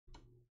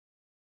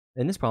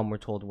In this problem, we're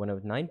told when a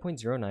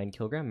 9.09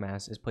 kilogram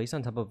mass is placed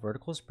on top of a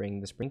vertical spring,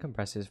 the spring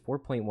compresses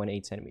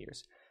 4.18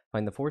 centimeters.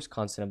 Find the force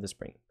constant of the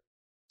spring.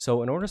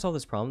 So in order to solve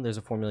this problem, there's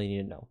a formula you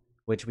need to know,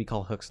 which we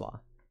call Hooke's law,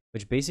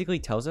 which basically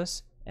tells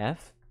us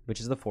F, which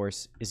is the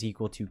force, is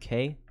equal to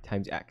K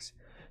times X.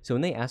 So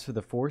when they ask for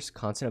the force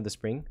constant of the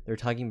spring, they're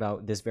talking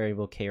about this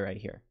variable K right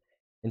here.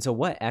 And so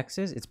what X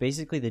is, it's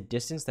basically the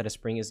distance that a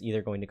spring is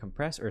either going to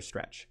compress or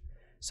stretch.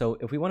 So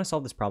if we want to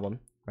solve this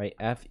problem, right,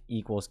 F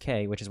equals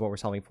K, which is what we're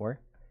solving for,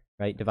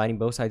 right, dividing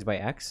both sides by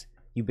X,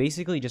 you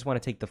basically just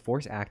want to take the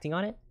force acting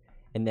on it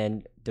and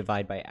then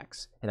divide by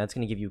X, and that's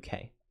going to give you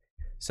K.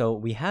 So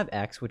we have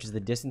X, which is the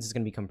distance is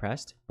going to be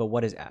compressed, but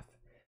what is F?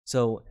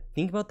 So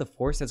think about the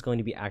force that's going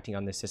to be acting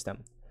on this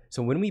system.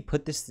 So when we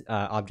put this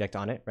object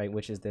on it, right,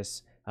 which is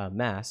this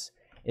mass,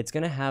 it's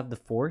going to have the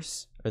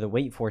force or the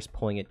weight force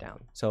pulling it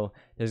down. So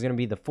there's going to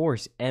be the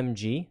force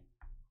mg,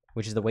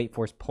 which is the weight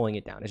force pulling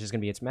it down. It's just going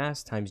to be its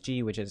mass times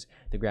g, which is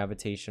the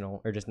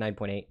gravitational, or just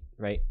 9.8,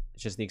 right?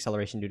 It's just the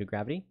acceleration due to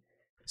gravity.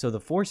 So the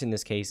force in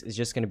this case is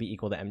just going to be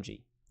equal to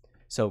mg.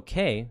 So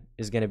K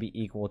is going to be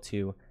equal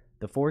to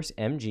the force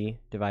mg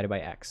divided by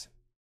x.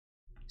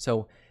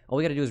 So all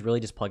we got to do is really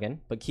just plug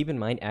in, but keep in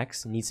mind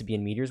x needs to be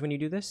in meters when you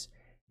do this.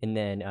 And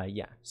then,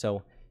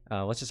 so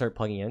let's just start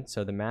plugging in.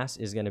 So the mass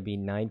is going to be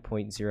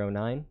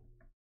 9.09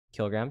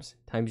 kilograms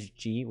times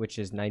g, which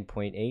is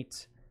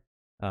 9.8.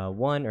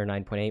 1 or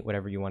 9.8,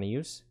 whatever you want to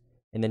use,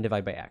 and then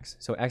divide by x.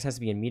 So x has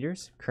to be in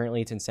meters.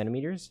 Currently it's in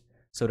centimeters.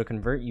 So to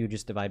convert, you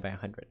just divide by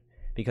 100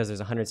 because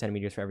there's 100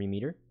 centimeters for every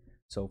meter.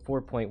 So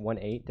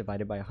 4.18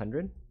 divided by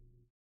 100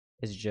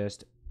 is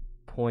just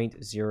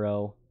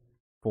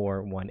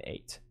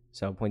 0.0418.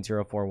 So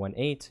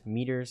 0.0418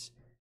 meters.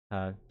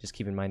 Just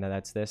keep in mind that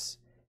that's this.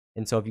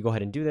 And so if you go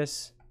ahead and do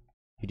this,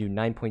 you do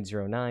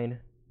 9.09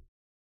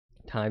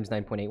 times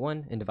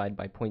 9.81 and divide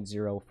by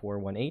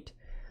 0.0418.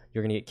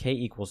 You're going to get K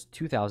equals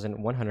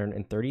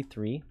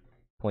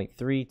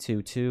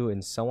 2,133.322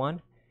 and so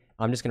on.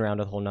 I'm just going to round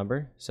to the whole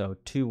number. So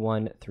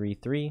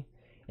 2133.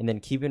 And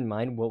then keep in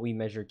mind what we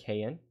measure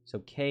K in. So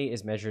K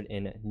is measured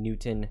in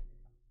Newton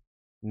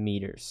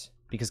meters.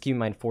 Because keep in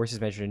mind force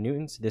is measured in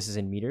newtons. This is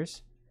in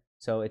meters.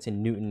 So it's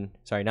in Newton,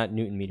 sorry, not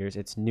Newton meters.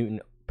 It's Newton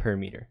per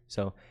meter.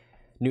 So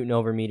Newton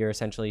over meter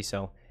essentially.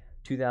 So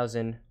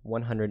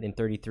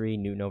 2,133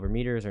 Newton over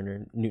meters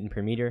or Newton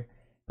per meter.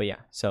 But yeah,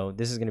 so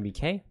this is going to be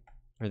K,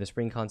 or the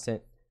spring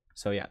constant.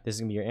 So yeah, this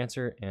is going to be your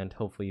answer, and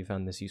hopefully you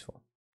found this useful.